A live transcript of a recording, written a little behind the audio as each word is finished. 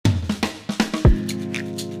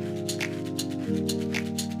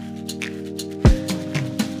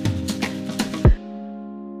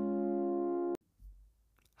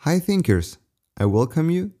Hi thinkers, I welcome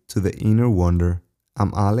you to The Inner Wonder.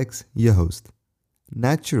 I'm Alex, your host.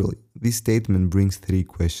 Naturally, this statement brings three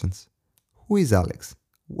questions. Who is Alex?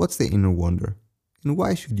 What's the inner wonder? And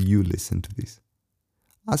why should you listen to this?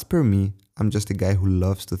 As per me, I'm just a guy who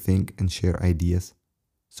loves to think and share ideas.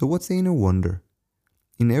 So what's the inner wonder?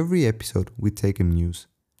 In every episode, we take a muse.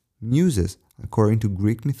 Muses, according to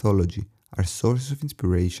Greek mythology, are sources of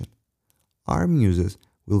inspiration. Our muses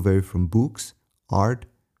will vary from books, art,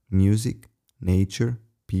 music, nature,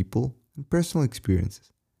 people, and personal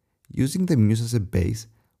experiences. Using the muse as a base,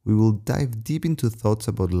 we will dive deep into thoughts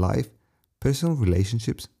about life, personal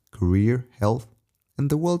relationships, career, health, and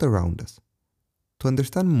the world around us. To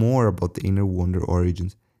understand more about the inner wonder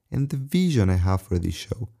origins and the vision I have for this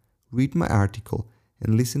show, read my article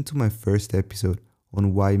and listen to my first episode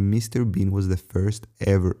on why Mr. Bean was the first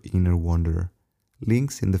ever inner wanderer.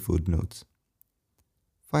 Links in the footnotes.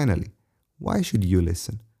 Finally, why should you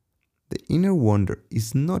listen? The inner wonder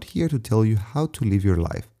is not here to tell you how to live your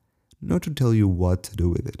life, nor to tell you what to do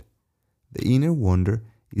with it. The inner wonder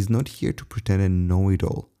is not here to pretend and know it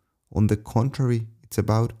all. On the contrary, it's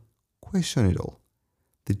about question it all.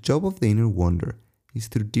 The job of the inner wonder is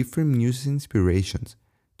through different muses and inspirations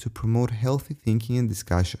to promote healthy thinking and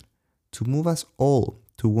discussion, to move us all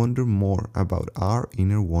to wonder more about our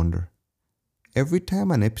inner wonder. Every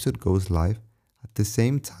time an episode goes live, at the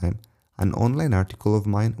same time, an online article of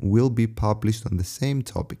mine will be published on the same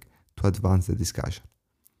topic to advance the discussion.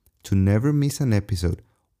 To never miss an episode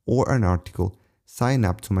or an article, sign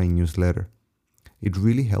up to my newsletter. It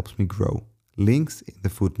really helps me grow. Links in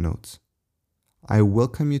the footnotes. I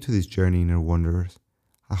welcome you to this journey, inner wanderers.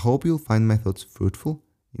 I hope you'll find my thoughts fruitful,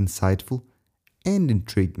 insightful, and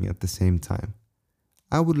intriguing at the same time.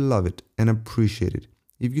 I would love it and appreciate it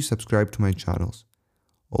if you subscribe to my channels.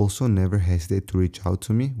 Also, never hesitate to reach out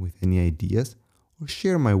to me with any ideas or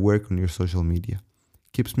share my work on your social media.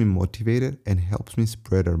 Keeps me motivated and helps me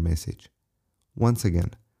spread our message. Once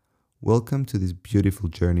again, welcome to this beautiful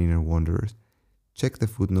journey, inner wanderers. Check the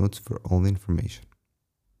footnotes for all the information.